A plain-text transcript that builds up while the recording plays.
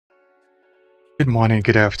Good morning,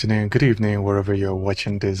 good afternoon, good evening, wherever you're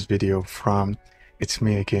watching this video from. It's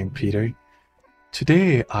me again, Peter.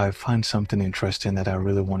 Today, I found something interesting that I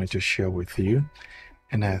really wanted to share with you,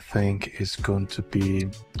 and I think it's going to be,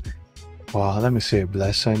 well, let me say a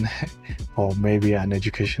blessing, or maybe an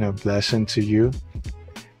educational blessing to you.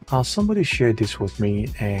 Somebody shared this with me,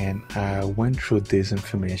 and I went through this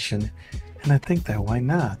information, and I think that why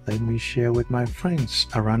not? Let me share with my friends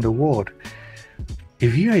around the world.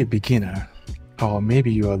 If you're a beginner, or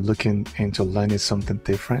maybe you are looking into learning something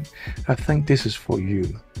different, I think this is for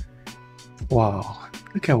you. Wow,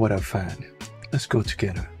 look at what I found. Let's go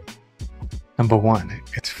together. Number one,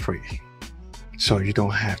 it's free, so you don't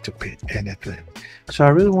have to pay anything. So I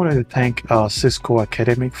really wanted to thank Cisco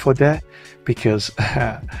Academy for that, because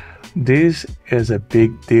this is a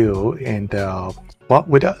big deal. And but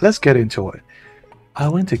without, let's get into it. I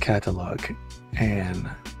went to catalog and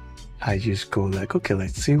I just go like, okay,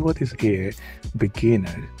 let's see what is here,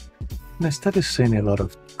 beginner. And I started seeing a lot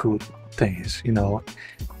of good things.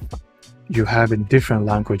 You have in different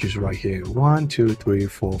languages right here. 1, 2, 3,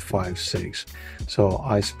 4, 5, 6. So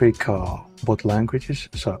I speak both languages.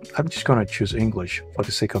 So I'm just gonna choose English for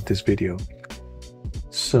the sake of this video.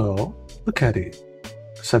 So look at it.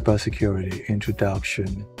 Cybersecurity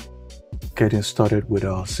introduction. Getting started with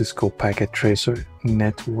a Cisco packet tracer,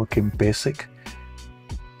 networking basic.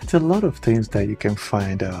 It's a lot of things that you can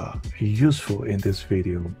find useful in this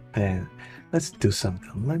video, and let's do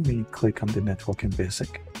something. Let me click on the networking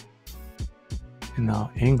basic. And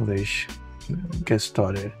now English, get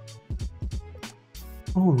started.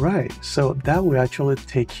 All right, so that will actually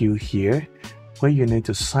take you here where you need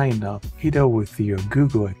to sign up either with your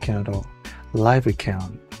Google account or live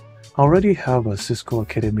account. I already have a Cisco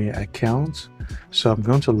Academy account, so I'm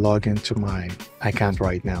going to log into my account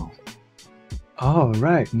right now. All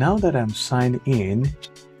right, now that I'm signed in,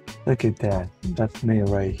 look at that. That's me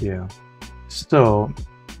right here. So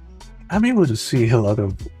I'm able to see a lot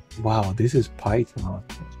of, wow, this is Python.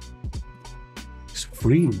 It's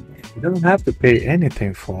free. You don't have to pay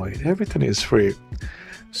anything for it. Everything is free.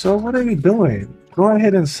 So what are you doing? Go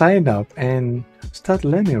ahead and sign up and start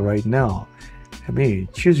learning right now. I mean,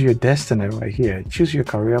 choose your destiny right here. Choose your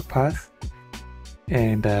career path.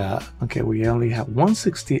 And okay, we only have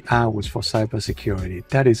 160 hours for cybersecurity.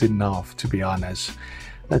 That is enough, to be honest.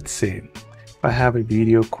 Let's see. If I have a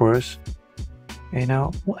video course, and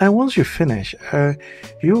once you finish,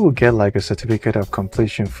 you will get like a certificate of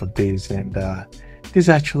completion for this, and this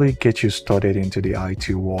actually gets you started into the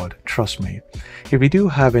IT world. Trust me. If you do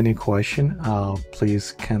have any question,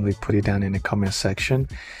 please kindly put it down in the comment section,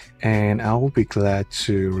 and I will be glad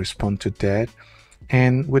to respond to that.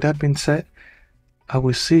 And with that being said, I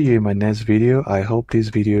will see you in my next video. I hope this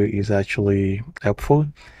video is actually helpful,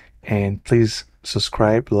 and please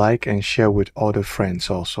subscribe, like, and share with other friends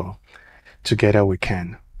also. Together we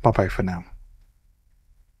can. Bye bye for now.